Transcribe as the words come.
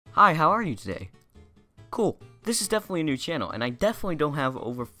Hi, how are you today? Cool. This is definitely a new channel, and I definitely don't have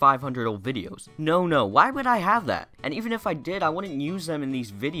over 500 old videos. No, why would I have that? And even if I did, I wouldn't use them in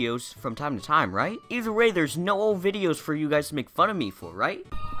these videos from time to time, right? Either way, there's no old videos for you guys to make fun of me for, right?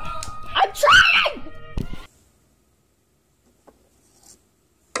 I'm trying!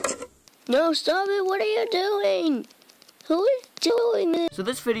 No, stop it, what are you doing? Who is doing this? So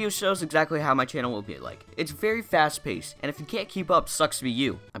this video shows exactly how my channel will be like. It's very fast paced, and if you can't keep up, sucks to be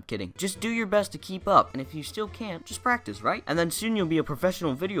you. I'm kidding. Just do your best to keep up, and if you still can't, just practice, right? And then soon you'll be a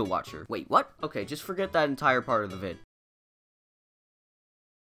professional video watcher. Wait, what? Okay, just forget that entire part of the vid.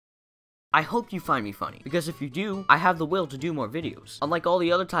 I hope you find me funny, because if you do, I have the will to do more videos. Unlike all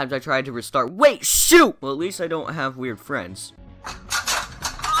the other times I tried to restart- Wait, shoot! Well, at least I don't have weird friends.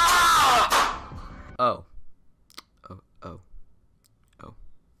 Oh.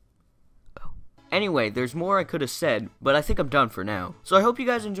 Anyway, there's more I could have said, but I think I'm done for now. So I hope you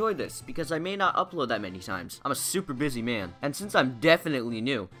guys enjoyed this, because I may not upload that many times. I'm a super busy man, and since I'm definitely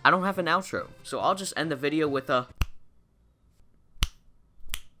new, I don't have an outro. So I'll just end the video with a